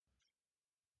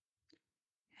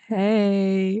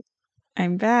Hey,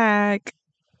 I'm back.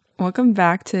 Welcome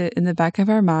back to In the Back of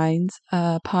Our Minds,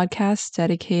 a podcast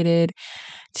dedicated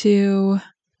to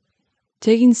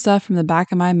taking stuff from the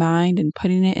back of my mind and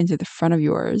putting it into the front of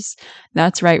yours.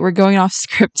 That's right, we're going off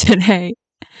script today.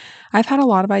 I've had a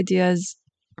lot of ideas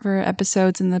for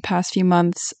episodes in the past few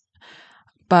months,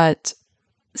 but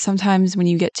sometimes when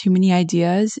you get too many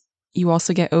ideas, you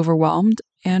also get overwhelmed.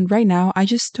 And right now, I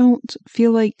just don't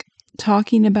feel like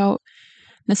talking about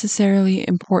necessarily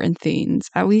important things,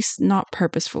 at least not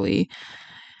purposefully.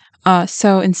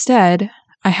 So instead,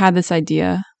 I had this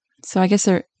idea. So I guess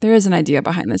there is an idea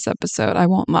behind this episode. I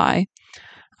won't lie.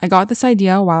 I got this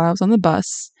idea while I was on the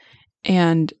bus,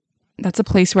 and that's a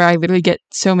place where I literally get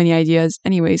so many ideas.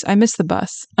 Anyways, I miss the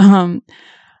bus.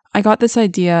 I got this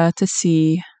idea to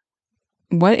see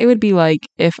what it would be like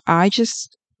if I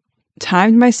just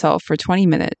timed myself for 20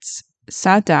 minutes,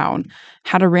 sat down,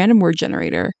 had a random word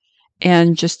generator,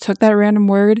 and just took that random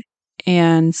word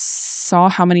and saw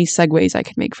how many segues I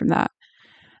could make from that.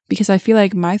 Because I feel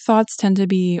like my thoughts tend to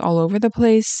be all over the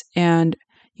place, and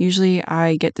usually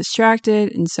I get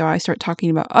distracted, and so I start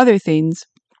talking about other things.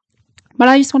 But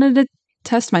I just wanted to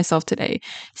test myself today,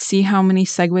 see how many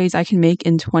segues I can make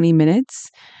in 20 minutes.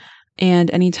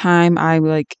 And anytime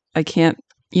I can't,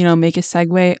 make a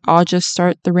segue, I'll just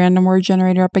start the random word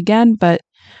generator up again, but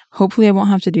hopefully I won't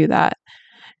have to do that.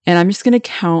 And I'm just going to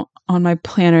count on my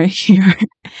planner here.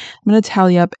 I'm going to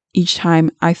tally up each time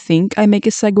I think I make a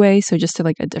segue, so just to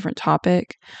like a different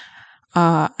topic.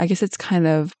 I guess it's kind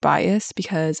of biased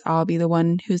because I'll be the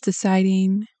one who's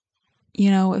deciding,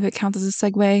 if it counts as a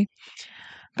segue,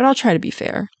 but I'll try to be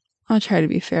fair. I'll try to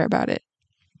be fair about it.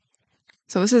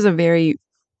 So this is a very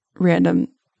random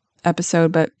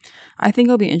episode, but I think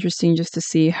it'll be interesting just to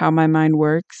see how my mind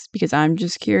works because I'm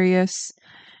just curious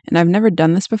and I've never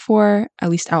done this before, at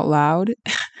least out loud.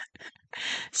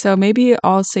 So maybe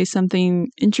I'll say something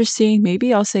interesting.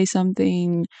 Maybe I'll say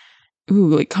something,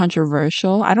 like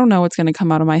controversial. I don't know what's going to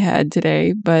come out of my head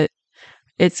today, but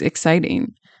it's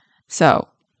exciting. So,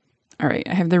 all right,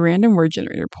 I have the random word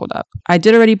generator pulled up. I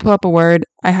did already pull up a word.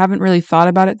 I haven't really thought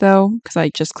about it though, because I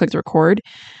just clicked record.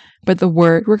 But the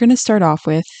word we're going to start off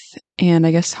with, and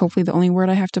I guess hopefully the only word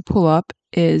I have to pull up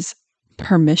is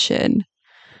permission.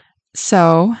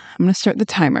 So I'm going to start the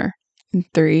timer in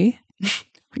 3.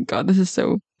 My God, this is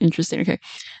so interesting. Okay.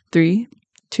 3,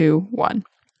 2, 1.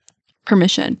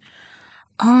 Permission.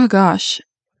 Oh gosh.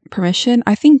 Permission.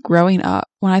 I think growing up,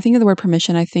 when I think of the word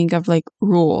permission, I think of like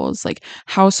rules, like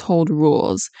household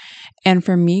rules. And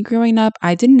for me growing up,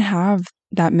 I didn't have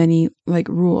that many like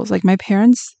rules. Like my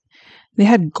parents, they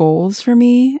had goals for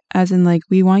me, as in like,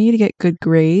 we want you to get good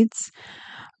grades.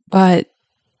 But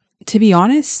to be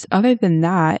honest, other than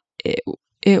that,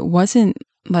 it wasn't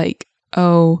like,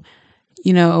 oh,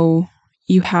 you know,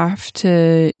 you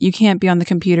can't be on the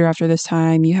computer after this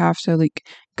time. You have to like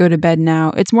go to bed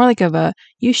now. It's more like of a,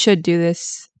 you should do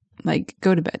this, like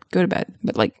go to bed, go to bed.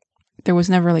 But like, there was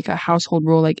never like a household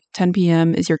rule, like 10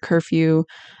 p.m. is your curfew.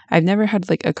 I've never had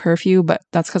like a curfew, but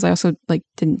that's because I also like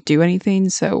didn't do anything.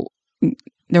 So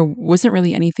there wasn't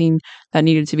really anything that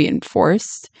needed to be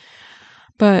enforced.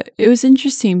 But it was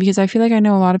interesting because I feel like I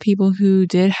know a lot of people who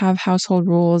did have household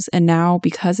rules, and now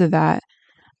because of that,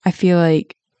 I feel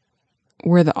like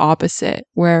we're the opposite.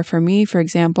 Where for me, for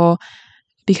example,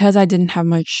 because I didn't have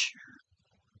much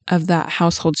of that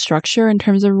household structure in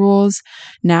terms of rules,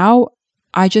 now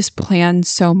I just plan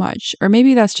so much. Or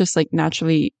maybe that's just like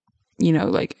naturally,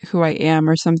 like who I am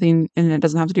or something, and it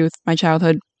doesn't have to do with my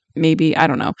childhood. Maybe, I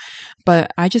don't know.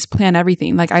 But I just plan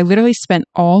everything. Like I literally spent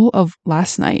all of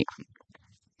last night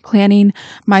planning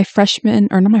my freshman,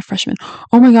 or not my freshman.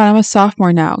 Oh my God, I'm a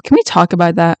sophomore now. Can we talk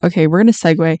about that? Okay, we're going to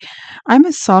segue. I'm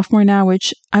a sophomore now,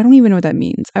 which I don't even know what that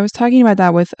means. I was talking about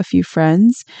that with a few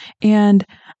friends, and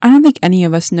I don't think any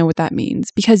of us know what that means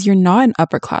because you're not an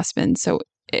upperclassman. So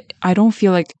I don't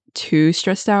feel like too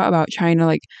stressed out about trying to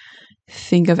like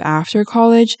think of after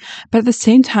college. But at the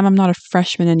same time, I'm not a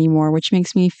freshman anymore, which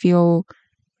makes me feel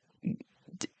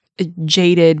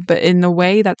jaded, but in the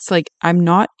way that's like,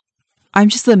 I'm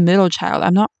just the middle child.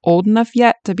 I'm not old enough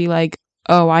yet to be like,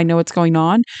 oh, I know what's going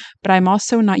on. But I'm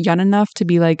also not young enough to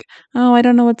be like, oh, I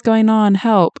don't know what's going on.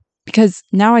 Help. Because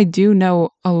now I do know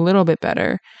a little bit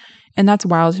better. And that's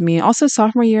wild to me. Also,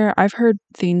 sophomore year, I've heard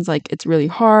things like it's really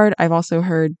hard. I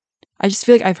just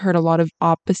feel like I've heard a lot of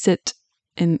opposite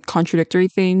and contradictory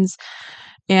things.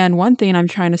 And one thing I'm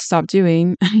trying to stop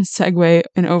doing, segue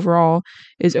and overall,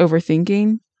 is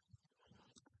overthinking.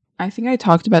 I think I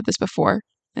talked about this before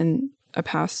in a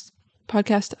past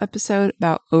podcast episode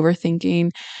about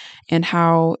overthinking and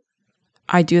how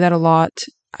I do that a lot.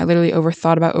 I literally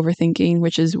overthought about overthinking,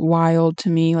 which is wild to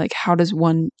me. Like, how does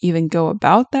one even go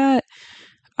about that?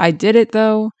 I did it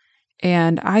though,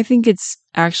 and I think it's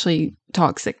actually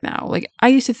toxic now. Like, I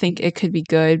used to think it could be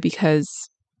good because,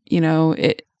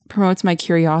 it promotes my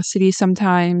curiosity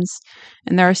sometimes,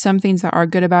 and there are some things that are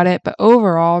good about it, but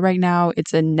overall, right now,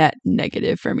 it's a net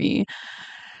negative for me.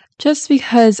 Just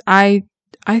because I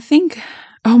think,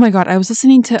 oh my God, I was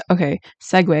listening to, okay,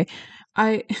 segue.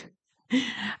 I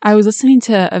I was listening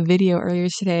to a video earlier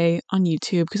today on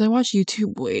YouTube because I watch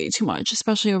YouTube way too much,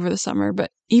 especially over the summer. But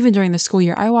even during the school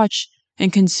year, I watch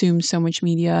and consume so much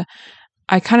media.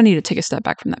 I kind of need to take a step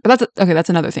back from that. But okay, that's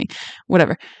another thing.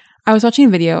 Whatever. I was watching a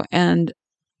video and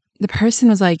the person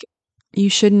was like, you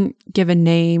shouldn't give a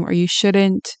name or you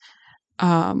shouldn't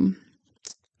um,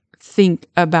 think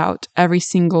about every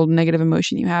single negative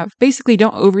emotion you have. Basically,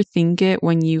 don't overthink it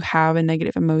when you have a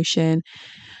negative emotion.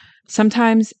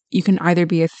 Sometimes you can either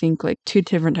be, I think, like two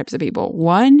different types of people.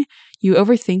 One, you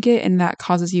overthink it and that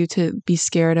causes you to be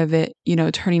scared of it,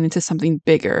 turning into something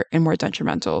bigger and more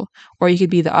detrimental. Or you could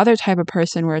be the other type of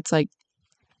person where it's like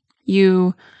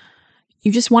you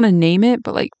just want to name it,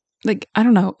 but like I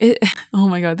don't know. It oh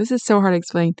my God, this is so hard to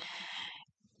explain.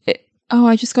 Oh,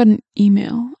 I just got an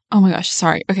email. Oh my gosh,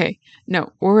 sorry. Okay. No,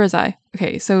 where was I?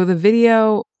 Okay, so the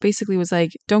video basically was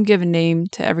like, don't give a name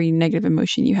to every negative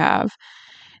emotion you have.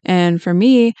 And for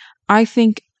me, I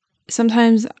think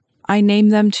sometimes I name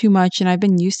them too much and I've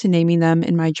been used to naming them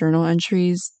in my journal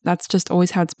entries. That's just always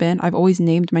how it's been. I've always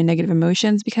named my negative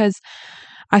emotions because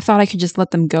I thought I could just let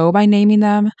them go by naming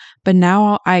them. But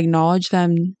now I acknowledge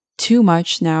them too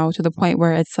much now to the point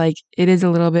where it's like it is a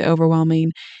little bit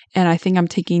overwhelming. And I think I'm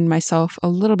taking myself a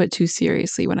little bit too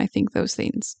seriously when I think those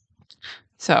things.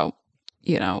 So,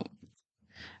 you know,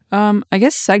 I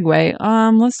guess segue.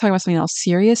 Let's talk about something else.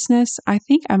 Seriousness. I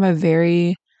think I'm a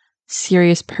very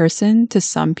serious person to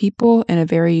some people and a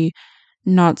very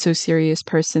not so serious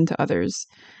person to others.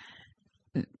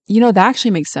 That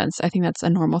actually makes sense. I think that's a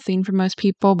normal thing for most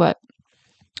people, but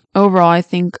overall, I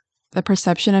think the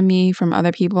perception of me from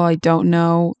other people I don't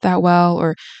know that well,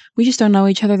 or we just don't know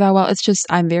each other that well. It's just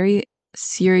I'm very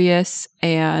serious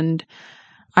and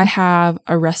I have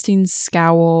a resting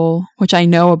scowl, which I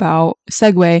know about.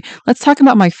 Segue. Let's talk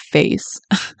about my face.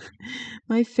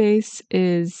 My face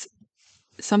is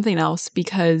something else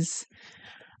because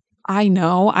I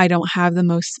know I don't have the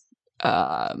most,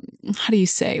 how do you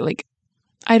say, like,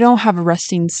 I don't have a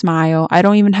resting smile. I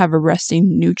don't even have a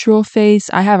resting neutral face.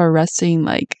 I have a resting,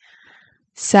 like,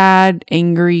 sad,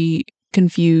 angry,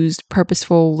 confused,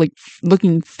 purposeful, like,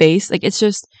 looking face. Like, it's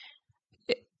just,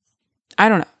 I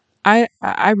don't know.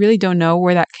 I really don't know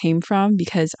where that came from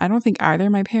because I don't think either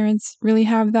of my parents really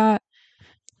have that.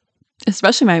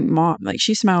 Especially my mom, like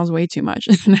she smiles way too much.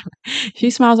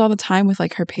 She smiles all the time with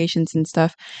like her patients and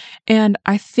stuff. And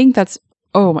I think that's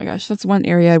oh my gosh, that's one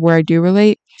area where I do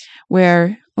relate.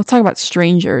 Where let's talk about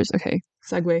strangers. Okay,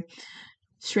 segue.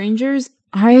 Strangers,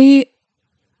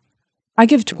 I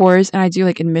give tours and I do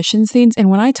like admissions things. And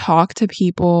when I talk to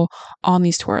people on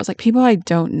these tours, like people I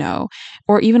don't know,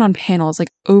 or even on panels,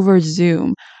 like over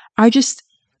Zoom, I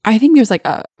think there's like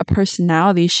a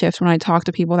personality shift when I talk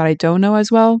to people that I don't know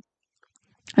as well,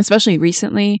 especially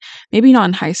recently. Maybe not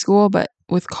in high school, but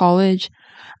with college,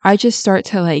 I just start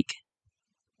to like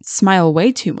smile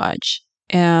way too much.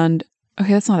 And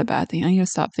okay, that's not a bad thing. I need to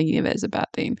stop thinking of it as a bad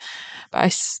thing.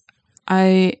 But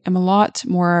I am a lot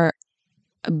more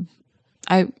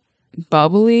I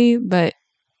bubbly, but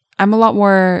I'm a lot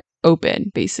more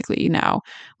open basically now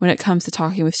when it comes to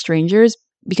talking with strangers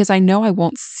because I know I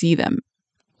won't see them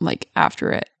like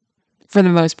after it for the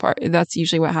most part. That's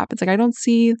usually what happens. Like I don't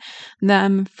see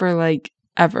them for like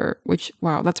ever, which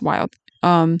wow, that's wild.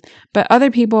 But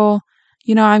other people,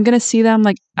 I'm gonna see them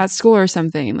like at school or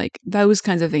something, like those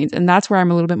kinds of things. And that's where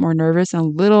I'm a little bit more nervous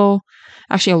and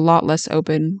actually a lot less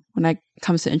open when it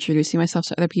comes to introducing myself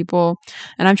to other people.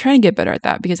 And I'm trying to get better at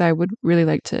that because I would really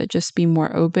like to just be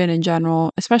more open in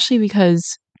general, especially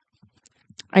because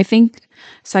I think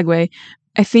segue,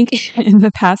 I think in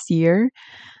the past year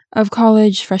of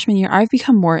college, freshman year, I've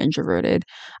become more introverted.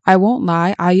 I won't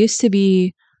lie. I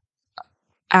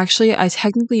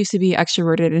technically used to be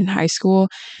extroverted in high school.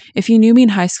 If you knew me in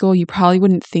high school, you probably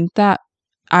wouldn't think that.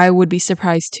 I would be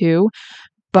surprised too.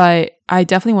 But I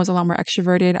definitely was a lot more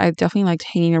extroverted. I definitely liked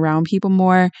hanging around people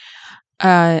more.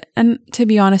 And to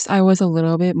be honest, I was a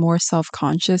little bit more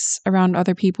self-conscious around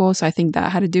other people, so I think that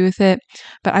had to do with it.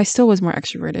 But I still was more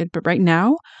extroverted. But right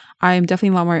now, I'm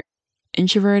definitely a lot more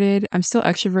introverted. I'm still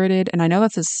extroverted, and I know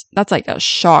that's like a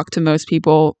shock to most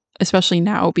people, especially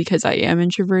now because I am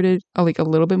introverted, like a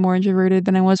little bit more introverted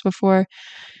than I was before.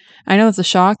 I know it's a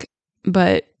shock,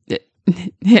 but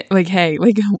like, hey,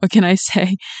 like, what can I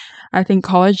say? I think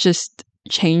college just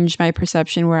changed my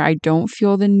perception where I don't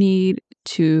feel the need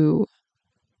to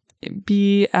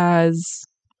be as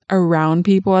around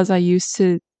people as I used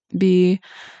to be.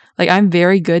 Like, I'm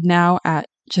very good now at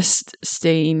just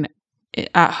staying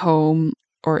at home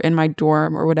or in my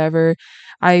dorm or whatever.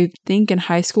 I think in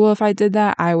high school, if I did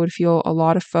that, I would feel a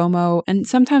lot of FOMO. And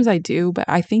sometimes I do, but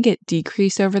I think it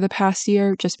decreased over the past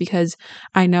year just because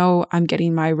I know I'm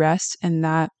getting my rest and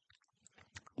that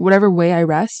whatever way I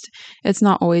rest, it's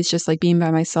not always just like being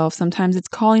by myself. Sometimes it's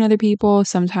calling other people,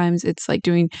 sometimes it's like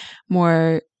doing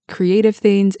more creative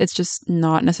things. It's just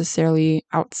not necessarily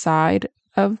outside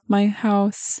of my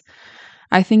house.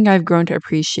 I think I've grown to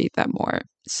appreciate that more.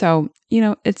 So,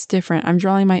 it's different. I'm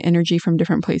drawing my energy from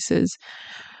different places.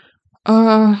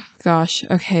 Oh gosh.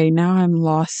 Okay, now I'm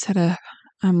lost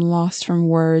from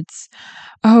words.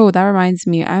 Oh, that reminds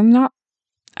me. I'm not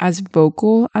as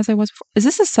vocal as I was before. Is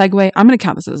this a segue? I'm gonna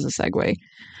count this as a segue.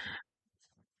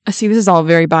 I see this is all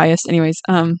very biased. Anyways,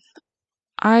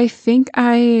 I think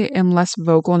I am less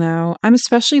vocal now. I'm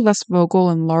especially less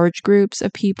vocal in large groups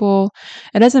of people.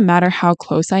 It doesn't matter how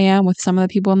close I am with some of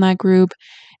the people in that group.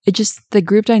 It just, the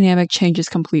group dynamic changes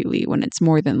completely when it's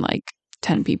more than like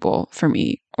 10 people for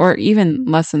me, or even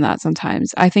less than that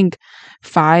sometimes. I think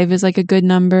five is like a good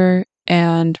number.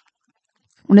 And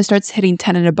when it starts hitting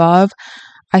 10 and above,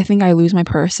 I think I lose my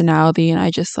personality and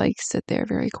I just like sit there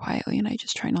very quietly and I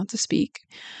just try not to speak.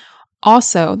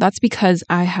 Also, that's because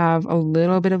I have a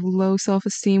little bit of low self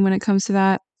esteem when it comes to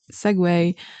that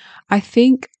segue. I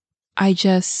think I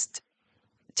just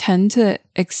tend to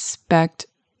expect.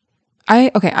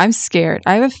 I'm scared.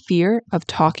 I have a fear of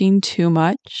talking too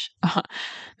much.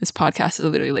 This podcast is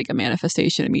literally like a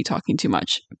manifestation of me talking too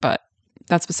much, but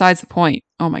that's besides the point.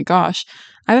 Oh my gosh.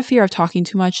 I have a fear of talking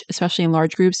too much, especially in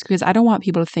large groups, because I don't want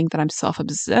people to think that I'm self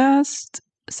obsessed,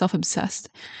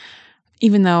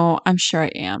 even though I'm sure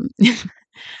I am.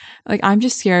 Like, I'm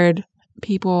just scared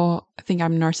people think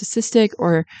I'm narcissistic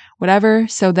or whatever.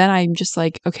 So then I'm just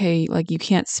like, okay, like, you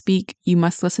can't speak. You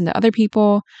must listen to other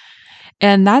people.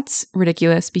 And that's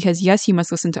ridiculous because, yes, you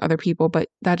must listen to other people, but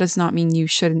that does not mean you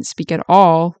shouldn't speak at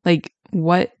all. Like,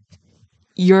 what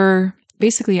you're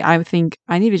basically, I think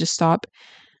I need to just stop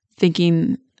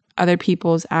thinking other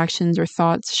people's actions or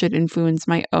thoughts should influence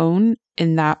my own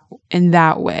in that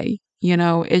way.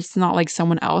 It's not like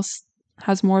someone else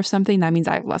has more of something, that means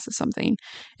I have less of something.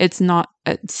 It's not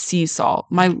a seesaw.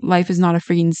 My life is not a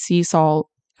freaking seesaw.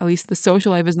 At least the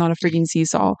social life is not a freaking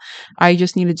seesaw. I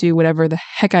just need to do whatever the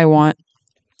heck I want.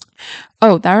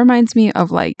 Oh, that reminds me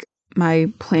of like my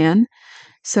plan.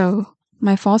 So,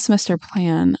 my fall semester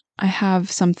plan, I have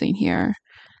something here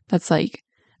that's like,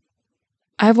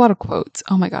 I have a lot of quotes.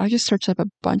 Oh my God, I just searched up a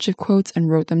bunch of quotes and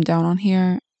wrote them down on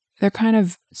here.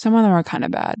 Some of them are kind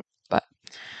of bad, but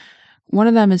one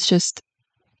of them is just,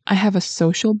 I have a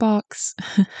social box.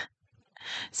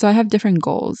 So I have different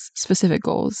goals, specific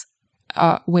goals,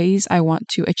 ways I want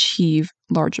to achieve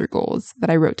larger goals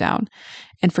that I wrote down.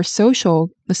 And for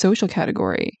the social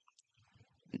category,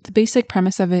 the basic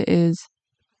premise of it is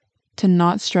to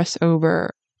not stress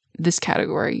over this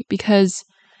category, because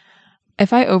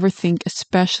if I overthink,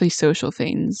 especially social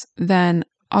things, then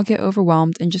I'll get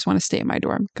overwhelmed and just want to stay in my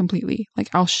dorm completely. Like,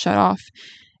 I'll shut off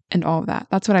and all of that.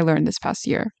 That's what I learned this past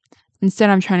year. Instead,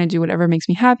 I'm trying to do whatever makes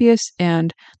me happiest.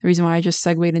 And the reason why I just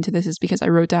segued into this is because I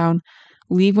wrote down,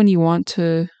 leave when you want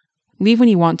to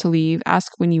leave,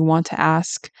 ask when you want to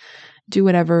ask, do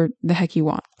whatever the heck you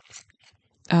want.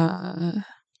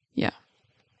 Yeah.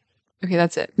 Okay,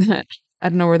 that's it. I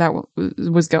don't know where that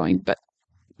was going, but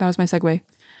that was my segue.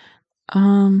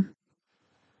 Um,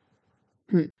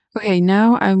 okay,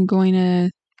 now I'm going to,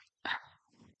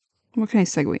 what can I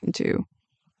segue into?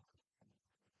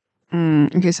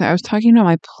 Okay, so I was talking about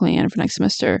my plan for next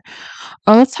semester.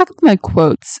 Oh, let's talk about my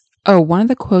quotes. Oh, one of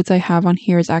the quotes I have on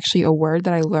here is actually a word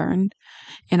that I learned,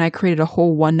 and I created a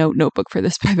whole OneNote notebook for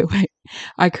this, by the way.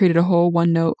 I created a whole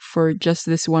OneNote for just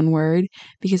this one word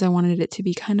because I wanted it to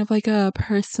be kind of like a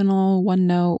personal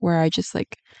OneNote where I just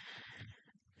like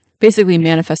basically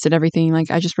manifested everything. Like,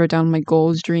 I just wrote down my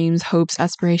goals, dreams, hopes,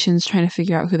 aspirations, trying to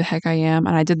figure out who the heck I am.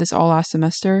 And I did this all last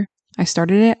semester. I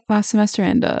started it last semester,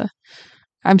 and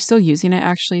I'm still using it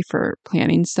actually for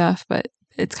planning stuff, but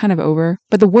it's kind of over.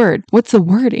 But what's the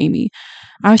word, Amy?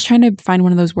 I was trying to find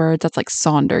one of those words that's like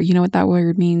sonder. You know what that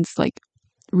word means? Like,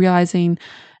 realizing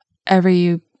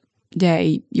every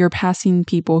day you're passing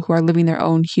people who are living their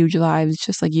own huge lives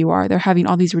just like you are. They're having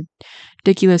all these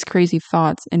ridiculous, crazy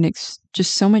thoughts, and it's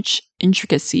just so much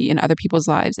intricacy in other people's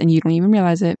lives, and you don't even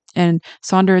realize it. And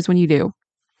sonder is when you do.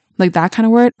 like that kind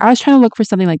of word. I was trying to look for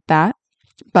something like that,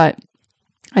 but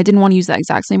I didn't want to use that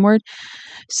exact same word.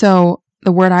 So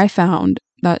the word I found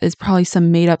that is probably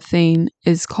some made up thing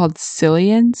is called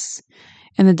silience.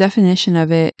 And the definition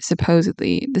of it,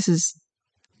 supposedly,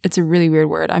 it's a really weird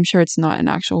word. I'm sure it's not an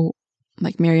actual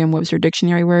like Merriam-Webster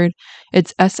dictionary word.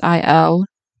 It's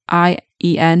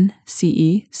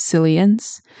Silience,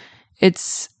 silience.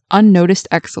 It's unnoticed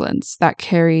excellence that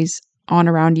carries on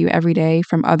around you every day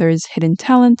from others' hidden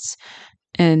talents.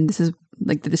 And this is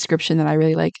like the description that I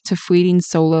really like, to fleeting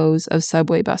solos of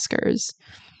subway buskers.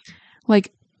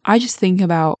 Like, I just think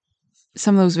about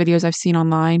some of those videos I've seen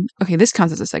online. Okay, this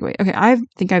counts as a segue. Okay, I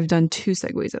think I've done 2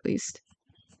 segues at least.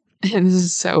 And this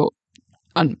is so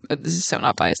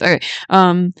not biased. Okay.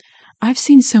 I've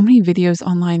seen so many videos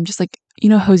online, just like,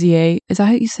 Hosier. Is that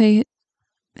how you say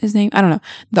his name? I don't know.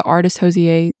 The artist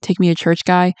Hosier, Take Me to Church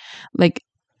guy. Like,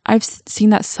 I've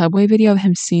seen that Subway video of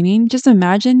him singing. Just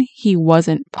imagine he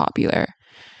wasn't popular.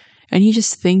 And you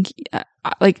just think,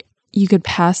 like, you could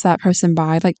pass that person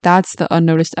by. Like, that's the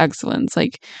unnoticed excellence.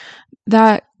 Like,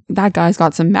 that guy's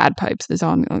got some mad pipes, is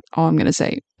all I'm going to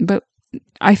say. But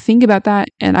I think about that,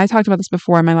 and I talked about this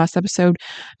before in my last episode.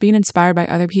 Being inspired by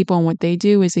other people and what they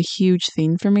do is a huge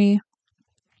thing for me,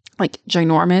 like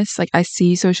ginormous. Like, I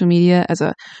see social media as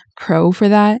a pro for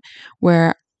that,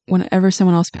 where whenever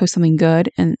someone else posts something good,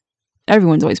 and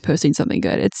everyone's always posting something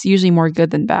good, it's usually more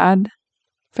good than bad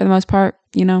for the most part,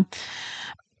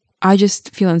 I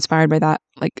just feel inspired by that,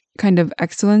 like, kind of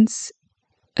excellence,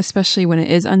 especially when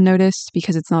it is unnoticed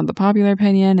because it's not the popular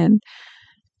opinion. And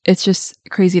it's just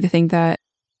crazy to think that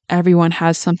everyone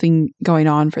has something going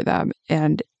on for them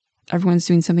and everyone's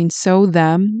doing something so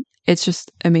them. It's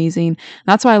just amazing.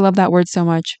 That's why I love that word so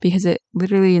much, because it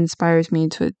literally inspires me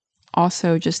to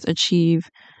also just achieve,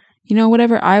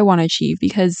 whatever I want to achieve,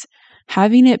 because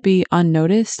having it be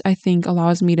unnoticed, I think,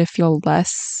 allows me to feel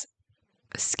less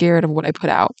scared of what I put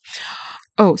out.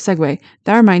 Oh, segue.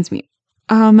 That reminds me.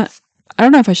 I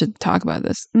don't know if I should talk about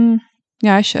this.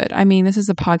 Yeah, I should. I mean, this is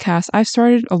a podcast. I've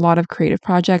started a lot of creative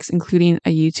projects, including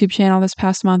a YouTube channel this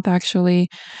past month, actually.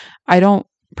 I don't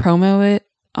promo it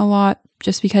a lot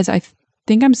just because I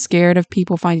think I'm scared of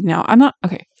people finding out. I'm not,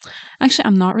 okay. Actually,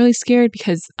 I'm not really scared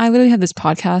because I literally have this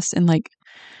podcast, and like,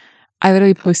 I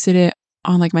literally posted it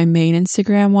on like my main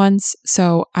Instagram once.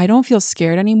 So I don't feel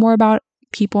scared anymore about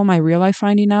people in my real life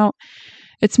finding out.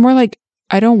 It's more like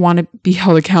I don't want to be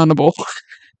held accountable.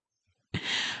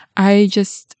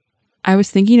 I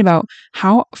was thinking about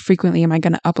how frequently am I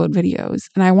going to upload videos,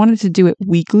 and I wanted to do it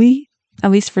weekly, at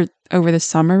least for over the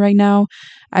summer right now.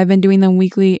 I've been doing them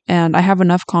weekly, and I have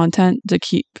enough content to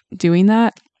keep doing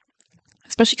that,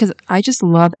 especially because I just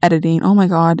love editing. Oh my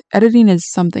God, editing is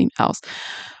something else.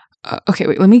 Okay,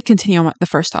 wait, let me continue on the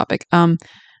first topic.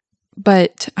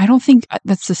 But I don't think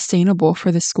that's sustainable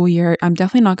for the school year. I'm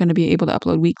definitely not going to be able to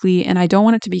upload weekly, and I don't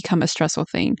want it to become a stressful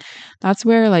thing. That's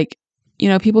where, like,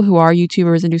 people who are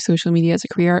YouTubers and do social media as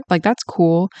a career, like, that's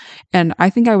cool. And I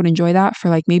think I would enjoy that for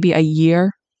like maybe a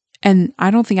year. And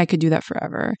I don't think I could do that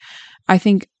forever. I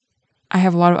think I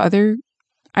have a lot of other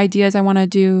ideas I want to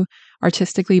do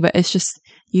artistically, but it's just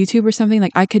YouTube or something.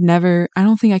 Like, I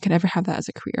don't think I could ever have that as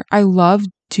a career. I love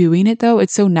doing it though.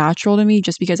 It's so natural to me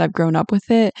just because I've grown up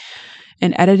with it,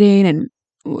 and editing and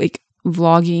like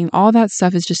vlogging, all that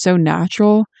stuff is just so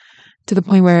natural to the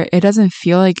point where it doesn't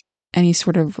feel like any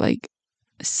sort of like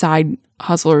side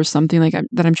hustle or something like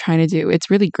that I'm trying to do. It's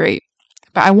really great.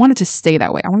 But I want it to stay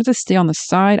that way. I want it to stay on the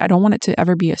side. I don't want it to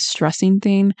ever be a stressing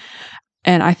thing.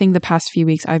 And I think the past few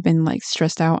weeks I've been like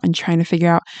stressed out and trying to figure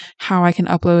out how I can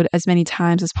upload as many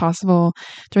times as possible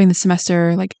during the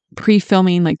semester, like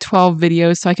pre-filming like 12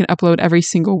 videos so I can upload every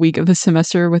single week of the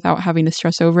semester without having to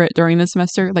stress over it during the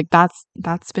semester. Like,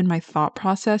 that's been my thought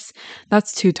process.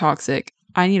 That's too toxic.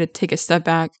 I need to take a step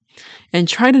back and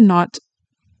try to not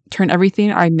turn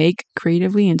everything I make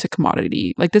creatively into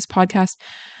commodity. Like this podcast.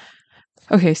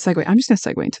 Okay, segue. I'm just going to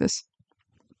segue into this.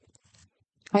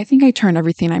 I think I turn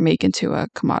everything I make into a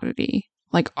commodity.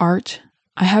 Like art.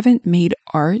 I haven't made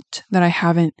art that I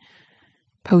haven't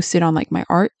posted on like my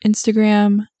art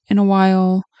Instagram in a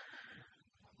while.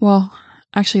 Well,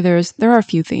 actually there are a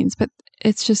few things, but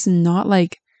it's just not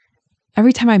like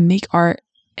every time I make art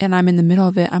and I'm in the middle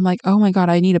of it, I'm like, oh my God,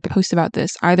 I need to post about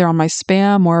this either on my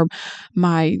spam or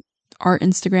my art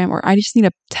Instagram, or I just need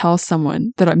to tell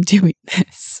someone that I'm doing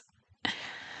this.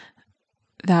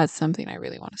 That's something I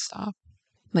really want to stop.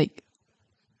 Like,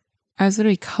 I was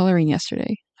literally coloring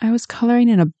yesterday. I was coloring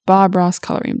in a Bob Ross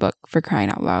coloring book, for crying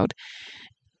out loud.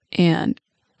 And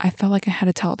I felt like I had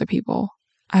to tell other people.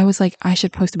 I was like, I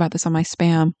should post about this on my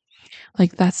spam.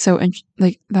 Like, that's so,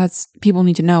 like, that's, people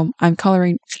need to know I'm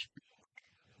coloring.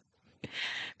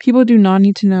 People do not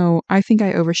need to know. I think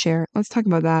I overshare. Let's talk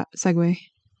about that. Segue.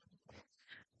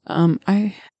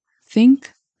 I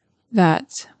think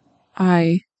that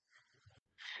I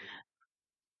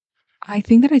I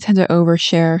think that I tend to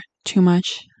overshare too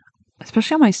much,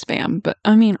 especially on my spam. But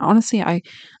I mean, honestly, I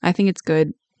think it's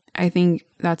good. I think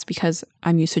that's because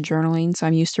I'm used to journaling, so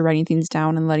I'm used to writing things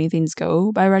down and letting things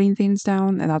go by writing things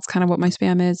down, and that's kind of what my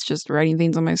spam is, just writing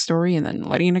things on my story and then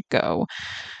letting it go.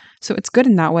 So it's good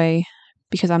in that way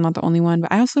because I'm not the only one,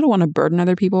 but I also don't want to burden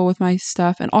other people with my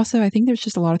stuff. And also, I think there's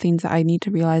just a lot of things that I need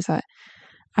to realize that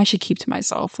I should keep to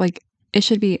myself. Like I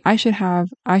should be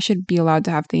allowed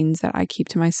to have things that I keep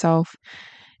to myself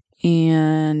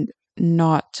and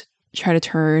not try to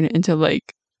turn into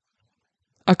like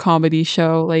a comedy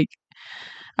show. Like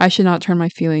I should not turn my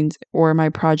feelings or my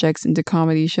projects into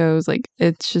comedy shows. Like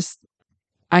it's just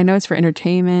I know it's for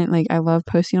entertainment. Like I love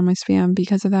posting on my spam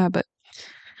because of that, but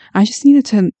I just needed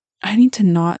to I need to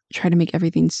not try to make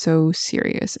everything so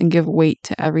serious and give weight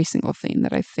to every single thing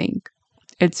that I think.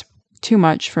 It's too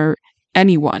much for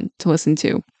anyone to listen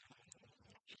to.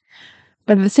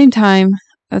 But at the same time,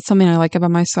 that's something I like about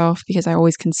myself because I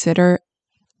always consider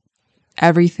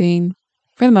everything.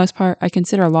 For the most part, I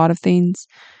consider a lot of things.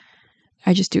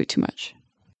 I just do it too much.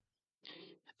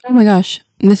 Oh my gosh,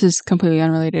 this is completely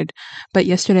unrelated. But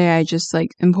yesterday I just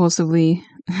like impulsively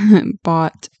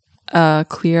bought a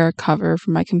clear cover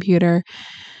for my computer.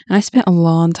 And I spent a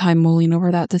long time mulling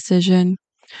over that decision.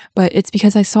 But it's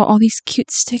because I saw all these cute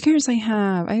stickers I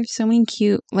have. I have so many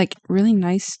cute, like really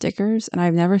nice stickers, and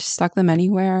I've never stuck them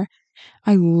anywhere.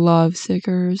 I love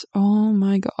stickers. Oh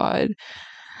my god.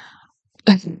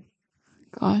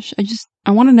 Gosh,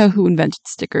 I want to know who invented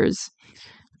stickers.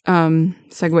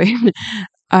 Segue.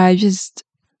 I just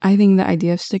I think the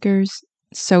idea of stickers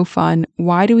so fun.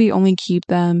 Why do we only keep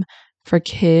them for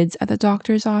kids at the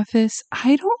doctor's office?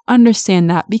 I don't understand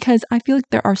that because I feel like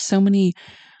there are so many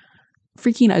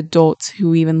freaking adults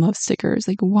who even love stickers.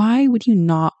 Like why would you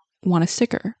not want a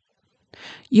sticker?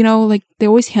 You know, like they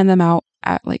always hand them out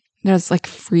at like there's like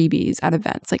freebies at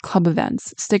events, like club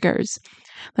events, stickers.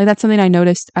 Like that's something I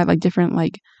noticed at like different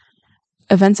like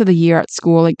events of the year at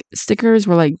school. Like stickers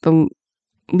were like the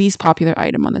least popular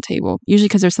item on the table, usually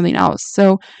because there's something else.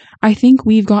 So I think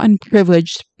we've gotten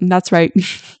privileged. And that's right.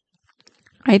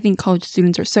 I think college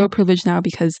students are so privileged now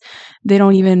because they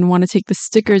don't even want to take the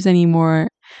stickers anymore.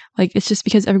 Like it's just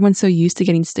because everyone's so used to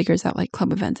getting stickers at like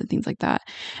club events and things like that.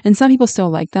 And some people still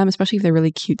like them, especially if they're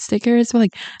really cute stickers. But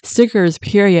like stickers,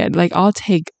 period. Like I'll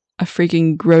take a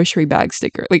freaking grocery bag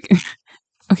sticker. Like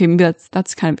okay, maybe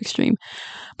that's kind of extreme.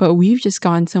 But we've just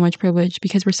gotten so much privilege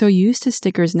because we're so used to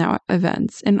stickers now at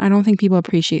events, and I don't think people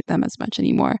appreciate them as much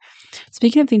anymore.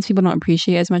 Speaking of things people don't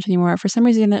appreciate as much anymore, for some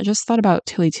reason I just thought about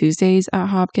Tilly Tuesdays at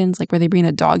Hopkins, like where they bring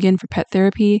a dog in for pet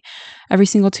therapy every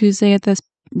single Tuesday at this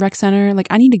rec center. Like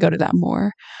I need to go to that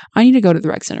more. I need to go to the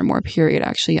rec center more, period,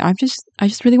 actually. I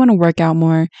just really want to work out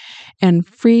more and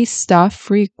free stuff,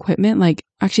 free equipment. Like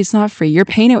actually it's not free. You're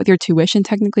paying it with your tuition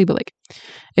technically, but like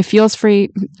it feels free,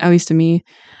 at least to me.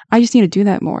 I just need to do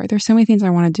that more. There's so many things I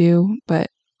want to do, but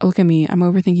look at me. I'm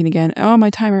overthinking again. Oh, my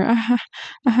timer.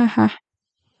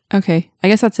 Okay, I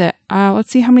guess that's it. Let's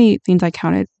see how many things I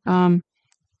counted.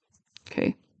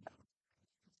 Okay.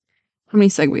 How many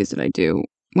segues did I do?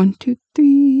 1, 2,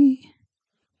 3.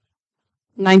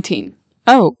 19.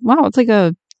 Oh, wow. It's like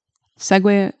a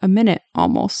segue a minute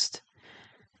almost.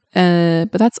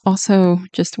 But that's also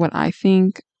just what I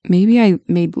think. Maybe I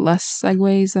made less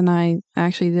segues than I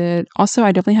actually did. Also,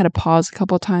 I definitely had to pause a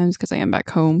couple of times because I am back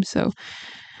home. So,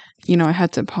 you know, I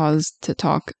had to pause to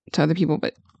talk to other people.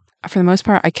 But for the most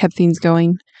part, I kept things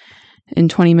going in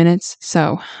 20 minutes.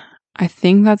 So I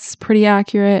think that's pretty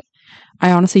accurate.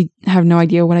 I honestly have no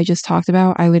idea what I just talked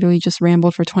about. I literally just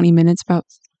rambled for 20 minutes about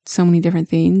so many different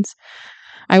things.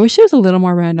 I wish it was a little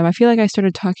more random. I feel like I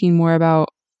started talking more about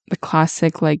the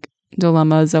classic, like,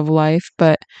 dilemmas of life,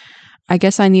 but I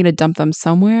guess I need to dump them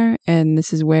somewhere, and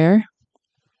this is where.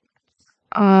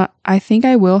 I think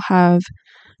I will have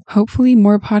hopefully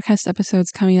more podcast episodes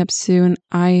coming up soon.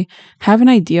 I have an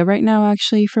idea right now,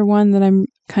 actually, for one that I'm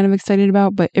kind of excited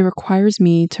about, but it requires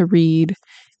me to read.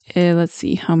 Let's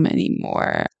see how many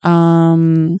more.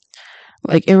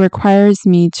 Like it requires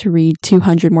me to read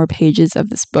 200 more pages of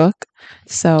this book,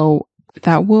 so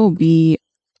that will be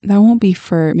that won't be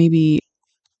for maybe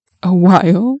a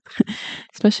while,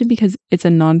 especially because it's a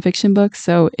nonfiction book,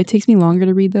 so it takes me longer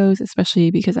to read those,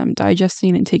 especially because I'm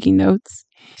digesting and taking notes.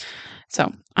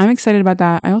 So I'm excited about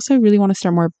that. I also really want to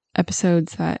start more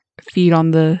episodes that feed on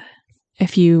the,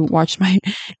 if you watch my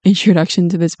introduction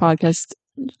to this podcast,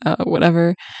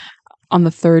 whatever, on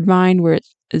the third mind where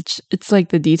it's like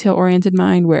the detail oriented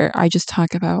mind where I just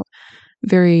talk about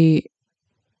very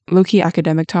low-key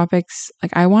academic topics.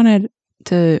 Like I wanted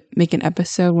to make an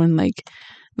episode when like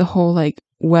the whole like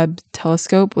Webb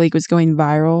telescope like was going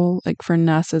viral like for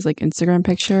NASA's like Instagram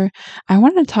picture. I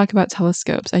wanted to talk about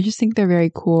telescopes. I just think they're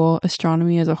very cool,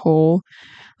 astronomy as a whole.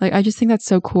 Like I just think that's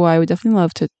so cool. I would definitely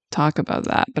love to talk about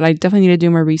that, but I definitely need to do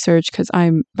more research because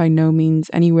I'm by no means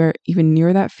anywhere even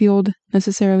near that field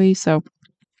necessarily. So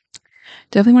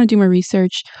definitely want to do more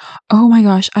research. Oh my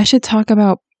gosh, I should talk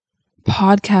about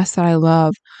podcasts that I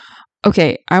love.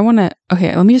 Okay,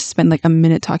 let me just spend like a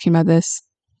minute talking about this.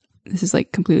 This is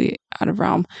like completely out of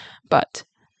realm, but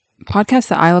podcasts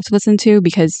that I love to listen to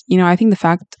because, I think the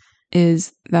fact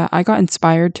is that I got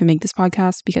inspired to make this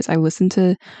podcast because I listened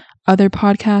to other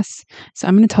podcasts. So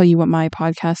I'm going to tell you what my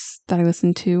podcasts that I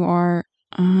listen to are.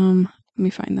 Let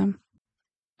me find them.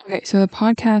 Okay, so the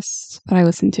podcasts that I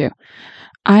listen to.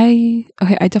 I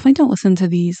definitely don't listen to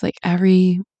these like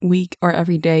every week or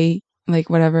every day, like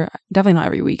whatever. Definitely not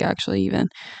every week actually even.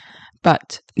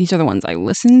 But these are the ones I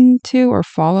listen to or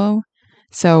follow.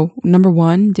 So number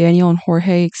 1, Daniel and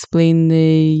Jorge Explain the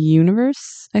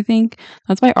Universe, I think.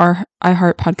 That's by our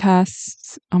iHeart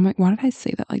Podcasts. Oh my, why did I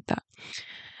say that like that?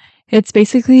 It's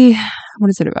basically,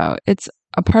 what is it about? It's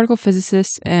a particle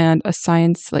physicist and a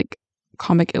science like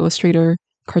comic illustrator,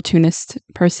 cartoonist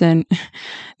person.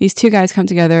 These two guys come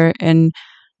together and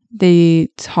they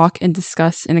talk and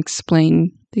discuss and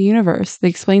explain the universe. They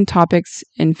explain topics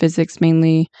in physics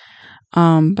mainly,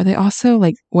 but they also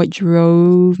like what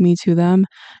drove me to them.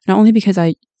 Not only because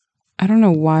I don't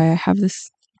know why I have this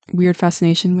weird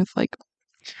fascination with like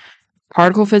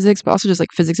particle physics, but also just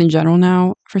like physics in general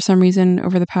now for some reason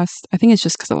over the past, I think it's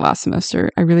just because of last semester.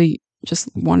 I really just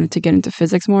wanted to get into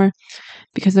physics more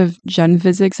because of gen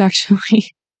physics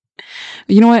actually.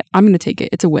 You know what? I'm going to take it.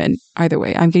 It's a win either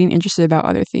way. I'm getting interested about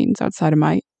other things outside of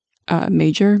my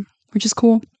major, which is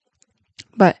cool.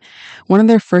 But one of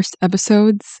their first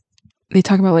episodes, they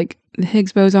talk about like the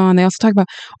Higgs boson. They also talk about,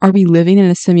 are we living in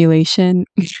a simulation?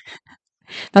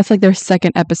 That's like their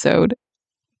second episode.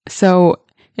 So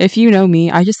if you know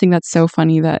me, I just think that's so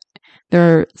funny that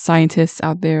there are scientists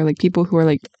out there, like people who are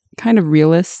like kind of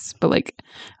realists, but like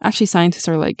actually scientists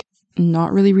are like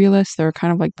not really realists. They're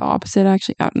kind of like the opposite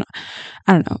actually. I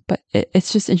don't know, but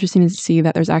it's just interesting to see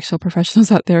that there's actual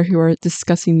professionals out there who are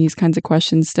discussing these kinds of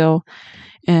questions still.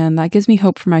 And that gives me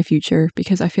hope for my future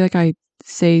because I feel like I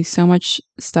say so much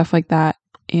stuff like that.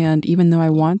 And even though I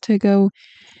want to go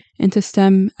into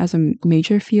STEM as a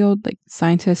major field, like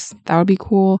scientists, that would be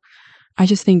cool. I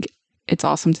just think it's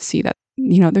awesome to see that,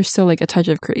 there's still like a touch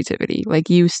of creativity. Like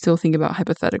you still think about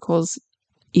hypotheticals,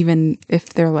 even if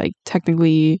they're like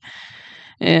technically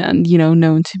and,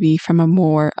 known to be from a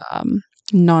more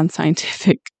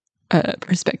non-scientific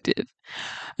perspective.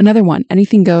 Another one,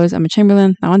 Anything Goes, Emma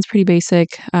Chamberlain. That one's pretty basic.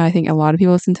 I think a lot of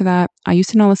people listen to that. I used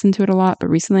to not listen to it a lot, but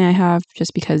recently I have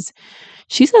just because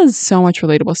she says so much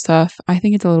relatable stuff. I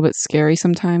think it's a little bit scary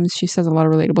sometimes. She says a lot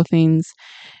of relatable things.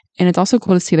 And it's also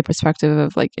cool to see the perspective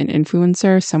of like an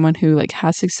influencer, someone who like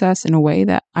has success in a way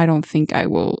that I don't think I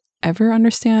will ever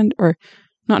understand or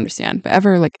not understand, but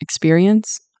ever like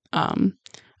experience. I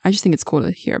just think it's cool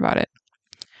to hear about it.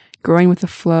 Growing with the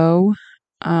Flow.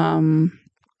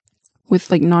 With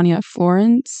like Nanya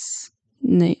Florence.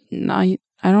 I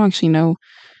don't actually know.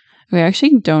 Okay, I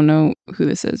actually don't know who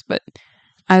this is, but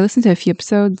I listened to a few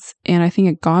episodes and I think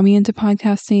it got me into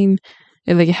podcasting.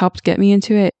 It helped get me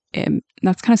into it. And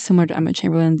that's kind of similar to Emma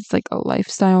Chamberlain. It's like a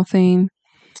lifestyle thing.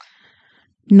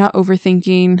 Not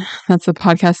Overthinking. That's the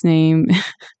podcast name.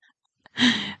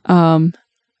 um,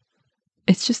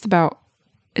 it's just about.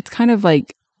 It's kind of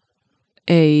like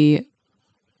a.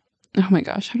 Oh my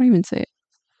gosh, how do I even say it?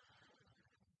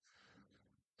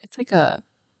 It's like a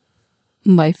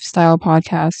lifestyle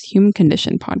podcast, human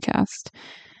condition podcast.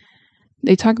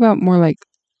 They talk about more like,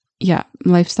 yeah,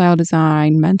 lifestyle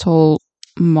design, mental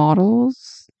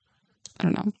models. I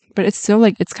don't know, but it's still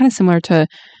like it's kind of similar to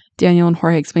Daniel and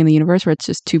Jorge Explain the Universe, where it's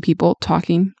just two people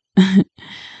talking in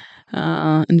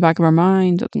the back of our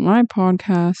mind. My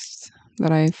podcast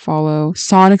that I follow,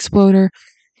 Sonic Exploder.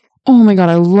 Oh my god,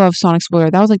 I love Sonic Exploder.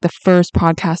 That was like the first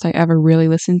podcast I ever really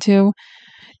listened to.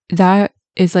 That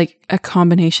is like a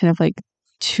combination of like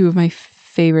two of my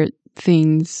favorite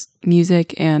things,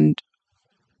 music and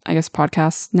I guess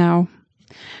podcasts now.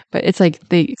 But it's like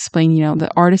they explain,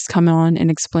 the artists come on and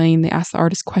explain, they ask the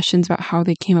artists questions about how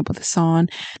they came up with the song.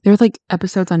 There were like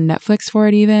episodes on Netflix for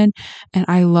it even, and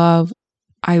I love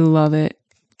it.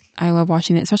 I love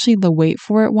watching it, especially the Wait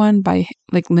For It one by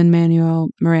like Lin-Manuel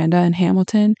Miranda and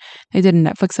Hamilton. They did a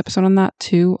Netflix episode on that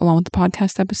too, along with the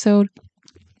podcast episode.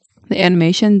 The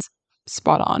animation's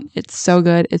spot on. It's so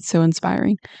good. It's so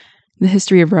inspiring. The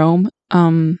History of Rome.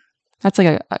 That's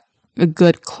like a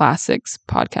good classics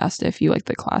podcast if you like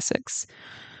the classics.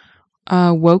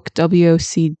 Woke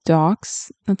WOC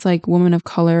Docs. That's like women of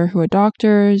color who are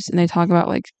doctors, and they talk about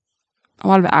like a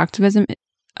lot of activism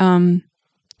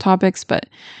topics, but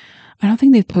I don't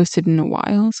think they've posted in a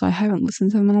while, so I haven't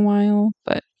listened to them in a while,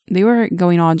 but they were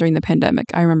going on during the pandemic.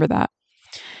 I remember that.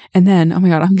 And then, oh my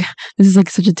god, this is like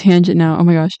such a tangent now. Oh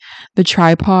my gosh, the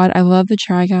Tripod. I love the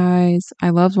Try Guys. I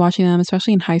loved watching them,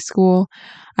 especially in high school.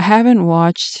 I haven't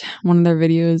watched one of their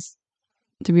videos,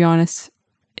 to be honest,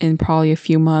 in probably a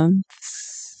few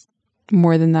months,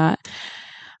 more than that.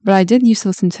 But I did used to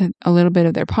listen to a little bit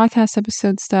of their podcast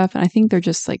episode stuff, and I think they're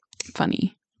just like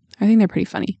funny. I think they're pretty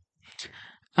funny.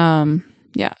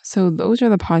 Yeah, so those are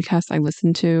the podcasts I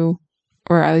listen to,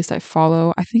 or at least I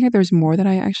follow. I think there's more that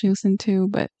I actually listen to,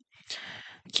 but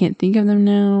I can't think of them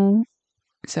now.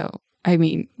 So, I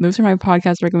mean, those are my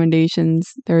podcast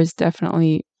recommendations. There's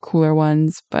definitely cooler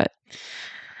ones, but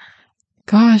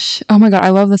gosh, oh my god, I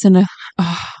love listening to,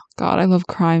 oh god, I love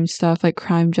crime stuff, like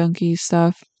crime junkie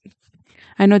stuff.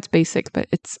 I know it's basic, but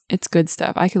it's good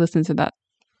stuff. I could listen to that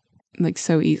like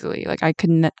so easily. Like I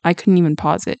couldn't even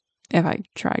pause it if I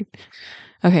tried.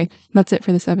 Okay, that's it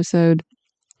for this episode.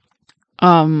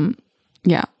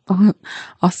 Yeah,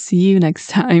 I'll see you next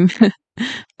time.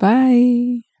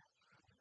 Bye.